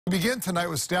Begin tonight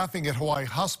with staffing at Hawaii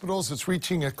hospitals. It's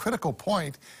reaching a critical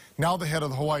point. Now the head of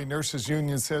the Hawaii Nurses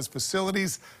Union says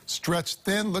facilities stretched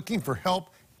thin, looking for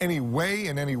help any way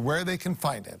and anywhere they can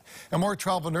find it. And more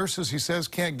travel nurses, he says,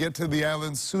 can't get to the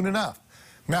islands soon enough.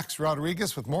 Max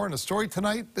Rodriguez with more in a story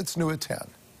tonight that's new at 10.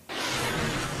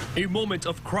 A moment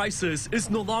of crisis is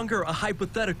no longer a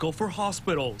hypothetical for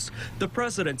hospitals. The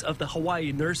president of the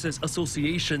Hawaii Nurses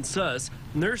Association says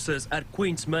nurses at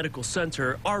Queens Medical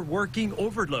Center are working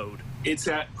overload. It's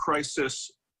at crisis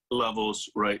levels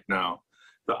right now.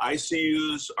 The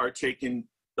ICU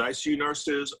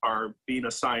nurses are being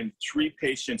assigned 3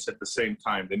 patients at the same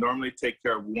time. They normally take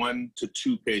care of 1 to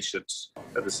 2 patients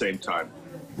at the same time.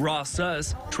 Ross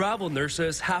says travel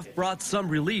nurses have brought some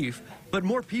relief, but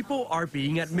more people are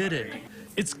being admitted.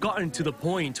 It's gotten to the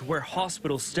point where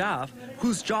hospital staff,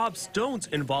 whose jobs don't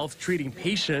involve treating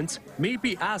patients, may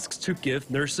be asked to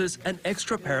give nurses an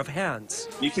extra pair of hands.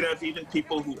 You can have even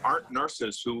people who aren't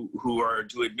nurses who are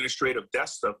do administrative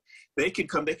desk stuff. They can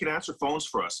come, they can answer phones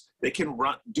for us. They can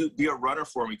be a runner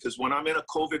for me, because when I'm in a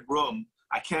COVID room,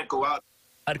 I can't go out.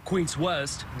 At Queens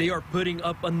West, they are putting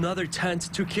up another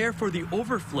tent to care for the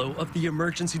overflow of the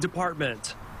emergency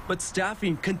department. But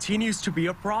staffing continues to be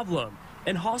a problem,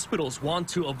 and hospitals want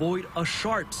to avoid a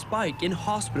sharp spike in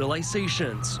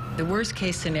hospitalizations. The worst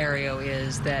case scenario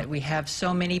is that we have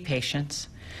so many patients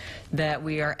that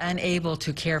we are unable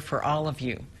to care for all of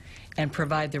you and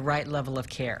provide the right level of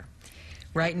care.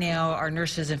 Right now, our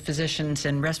nurses and physicians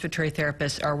and respiratory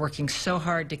therapists are working so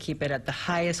hard to keep it at the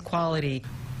highest quality.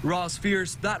 Ross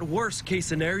fears that worst-case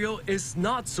scenario is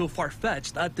not so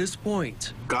far-fetched at this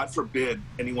point. God forbid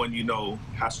anyone you know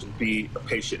has to be a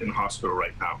patient in the hospital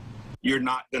right now. You're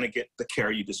not going to get the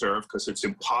care you deserve, because it's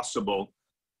impossible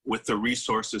with the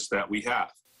resources that we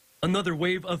have. Another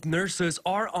wave of nurses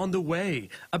are on the way.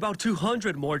 About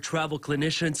 200 more travel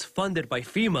clinicians funded by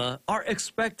FEMA are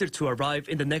expected to arrive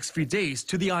in the next few days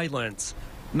to the islands.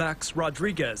 Max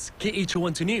Rodriguez,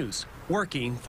 KHON2 News, working